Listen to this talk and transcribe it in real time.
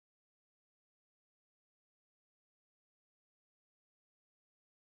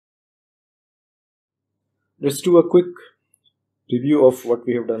Let's do a quick review of what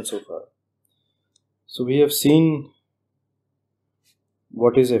we have done so far. So we have seen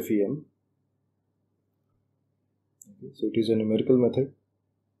what is FEM. So it is a numerical method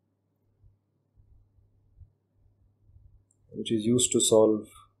which is used to solve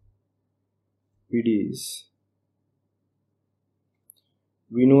PDEs.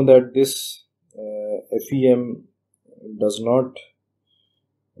 We know that this FEM does not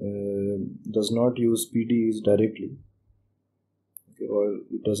use PDEs directly, or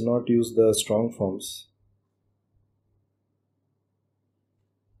it does not use the strong forms,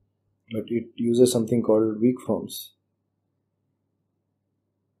 but it uses something called weak forms.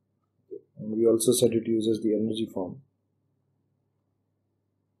 And we also said it uses the energy form.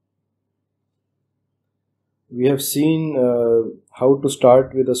 We have seen how to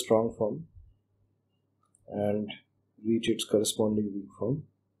start with a strong form and reach its corresponding weak form.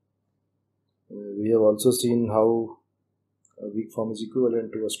 We have also seen how a weak form is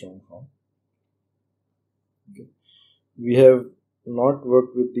equivalent to a strong form. Okay. We have not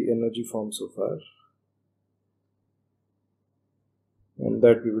worked with the energy form so far, and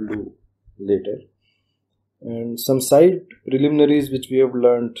that we will do later. And some side preliminaries which we have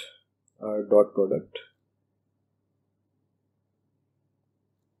learnt are dot product,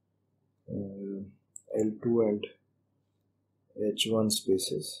 L2 and H1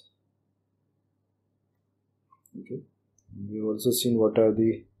 spaces. Okay. We have also seen what are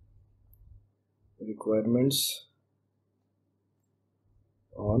the requirements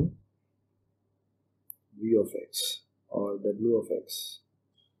on V of x or W of x,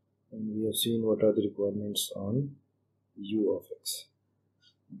 and we have seen what are the requirements on U of x.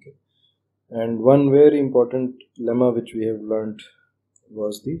 Okay. And one very important lemma which we have learned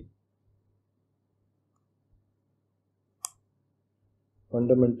was the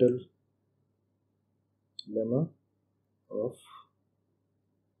fundamental lemma of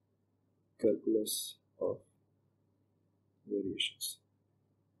calculus of variations.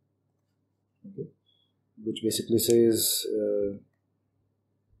 Okay. Which basically says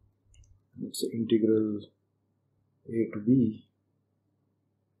it's integral a to b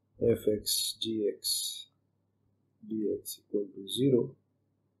fx gx dx equal to 0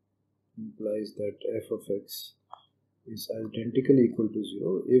 implies that f of x is identically equal to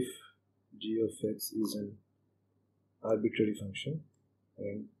 0 if g of x is an arbitrary function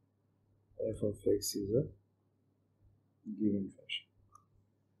and f of x is a given function.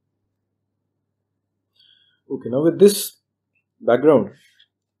 Okay, now with this background,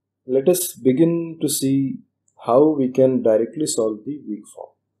 let us begin to see how we can directly solve the weak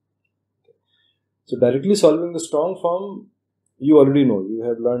form. So directly solving the strong form, you already know. You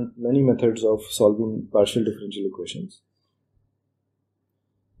have learned many methods of solving partial differential equations.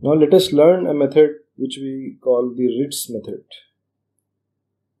 Now let us learn a method which we call the Ritz method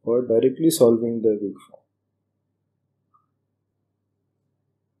for directly solving the weak form.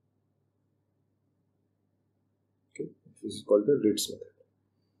 Okay, this is called the Ritz method.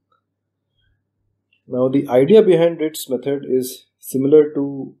 Now the idea behind Ritz method is similar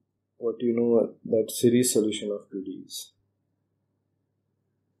to what you know, that series solution of PDEs.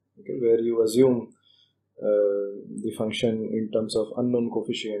 Okay, where you assume the function in terms of unknown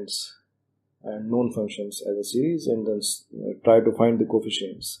coefficients and known functions as a series, and then try to find the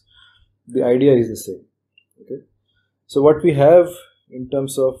coefficients. The idea is the same. Okay, so what we have in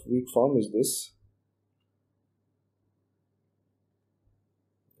terms of weak form is this.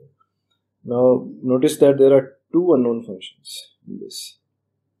 Now notice that there are two unknown functions in this.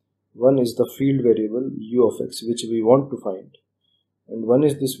 One is the field variable u of x, which we want to find, and one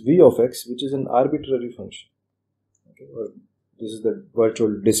is this v of x, which is an arbitrary function. Okay, or this is the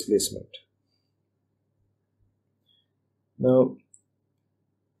virtual displacement. Now,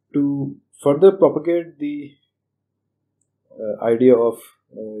 to further propagate the idea of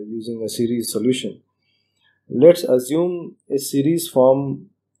using a series solution, let's assume a series form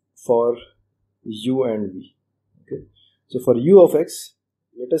for u and v. Okay, so for u of x,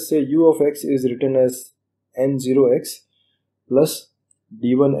 let us say u of x is written as n0x plus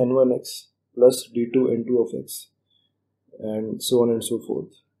d1 n1x plus d2 n2 of x, and so on and so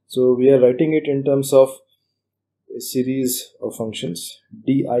forth. So we are writing it in terms of a series of functions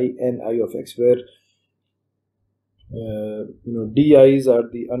di ni of x, where di's are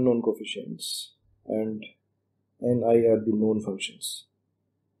the unknown coefficients and ni are the known functions.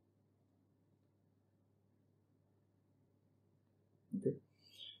 Okay.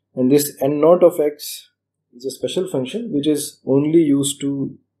 And this n0 of x is a special function which is only used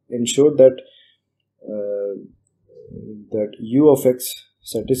to ensure that that u of x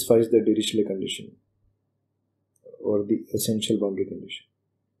satisfies the Dirichlet condition. or the essential boundary condition.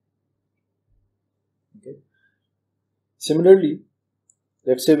 Okay. Similarly,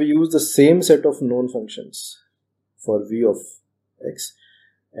 let's say we use the same set of known functions for v of x,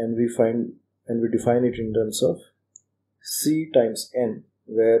 and we define it in terms of c times n,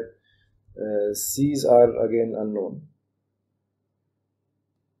 where c's are again unknown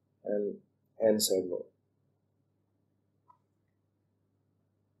and n's are known.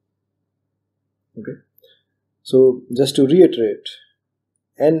 Okay. So just to reiterate,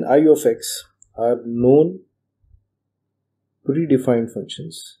 n I of x are known predefined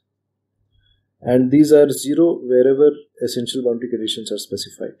functions, and these are zero wherever essential boundary conditions are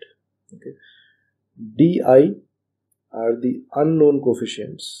specified. Okay. Di are the unknown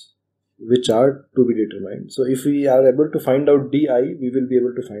coefficients which are to be determined. So if we are able to find out di, we will be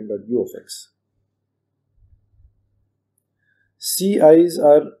able to find out u of x. Ci's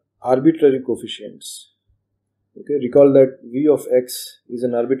are arbitrary coefficients. Okay, recall that v of x is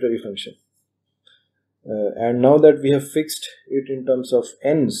an arbitrary function. And now that we have fixed it in terms of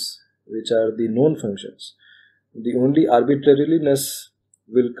n's, which are the known functions, the only arbitrariness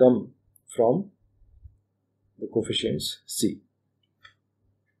will come from the coefficients c.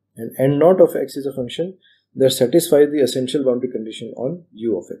 And n naught of x is a function that satisfies the essential boundary condition on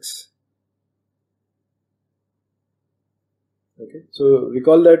u of x. Okay, so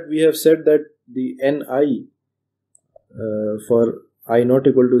recall that we have said that the ni for I not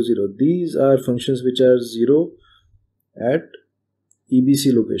equal to 0, these are functions which are 0 at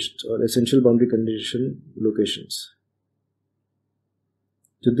EBC locations or essential boundary condition locations.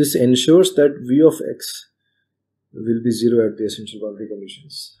 So this ensures that v of x will be 0 at the essential boundary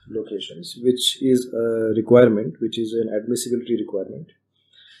conditions locations, which is a requirement, which is an admissibility requirement.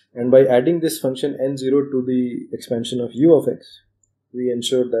 And by adding this function n0 to the expansion of u of x, we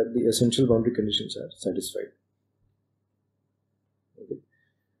ensure that the essential boundary conditions are satisfied. Okay.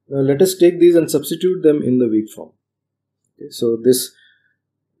 Now let us take these and substitute them in the weak form. Okay. So this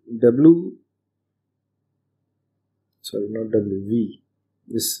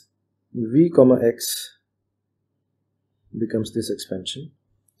this v comma x becomes this expansion,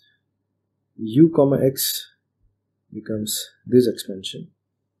 u comma x becomes this expansion.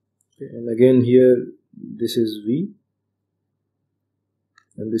 Okay. And again here this is v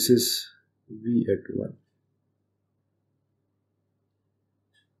and this is v at 1.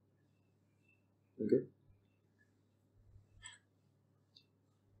 Okay.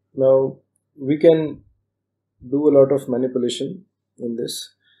 Now we can do a lot of manipulation in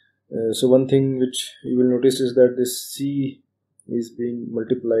this. So one thing which you will notice is that this c is being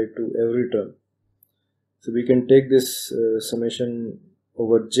multiplied to every term. So we can take this summation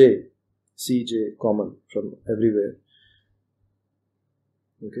over j, cj common from everywhere.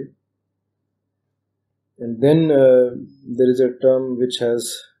 Okay. And then there is a term which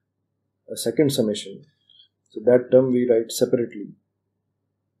has a second summation. So that term we write separately.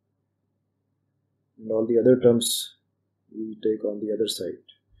 And all the other terms we take on the other side.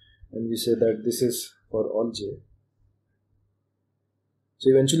 And we say that this is for all j. So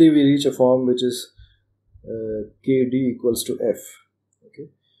eventually we reach a form which is kd equals to f. Okay.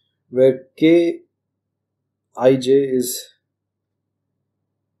 Where k ij is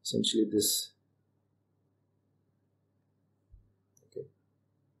essentially this. Okay.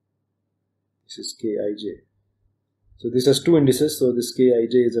 This is kij. So this has two indices, so this kij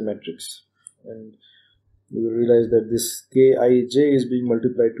is a matrix. And you will realize that this kij is being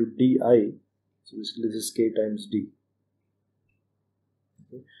multiplied to di. So basically this is k times d.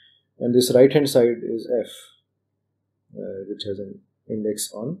 Okay. And this right hand side is f, which has an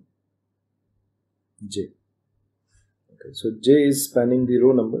index on j. Okay. So j is spanning the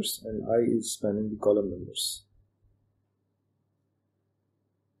row numbers and I is spanning the column numbers.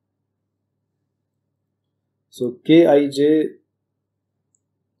 So kij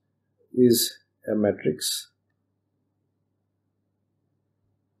is a matrix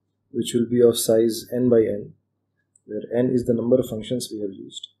which will be of size n by n, where n is the number of functions we have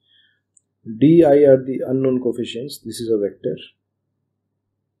used. Di are the unknown coefficients. This is a vector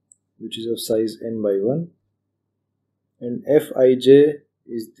which is of size n by 1, and Fij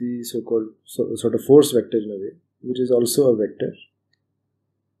is the so-called sort of force vector in a way, which is also a vector,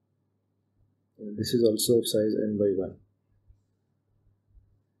 and this is also of size n by 1.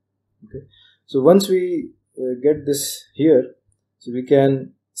 Okay. So once we get this here, so we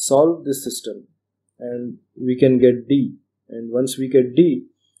can solve this system and we can get d, and once we get d,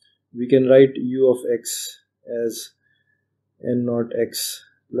 we can write u of x as n naught x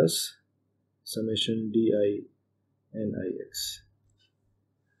plus summation di nix.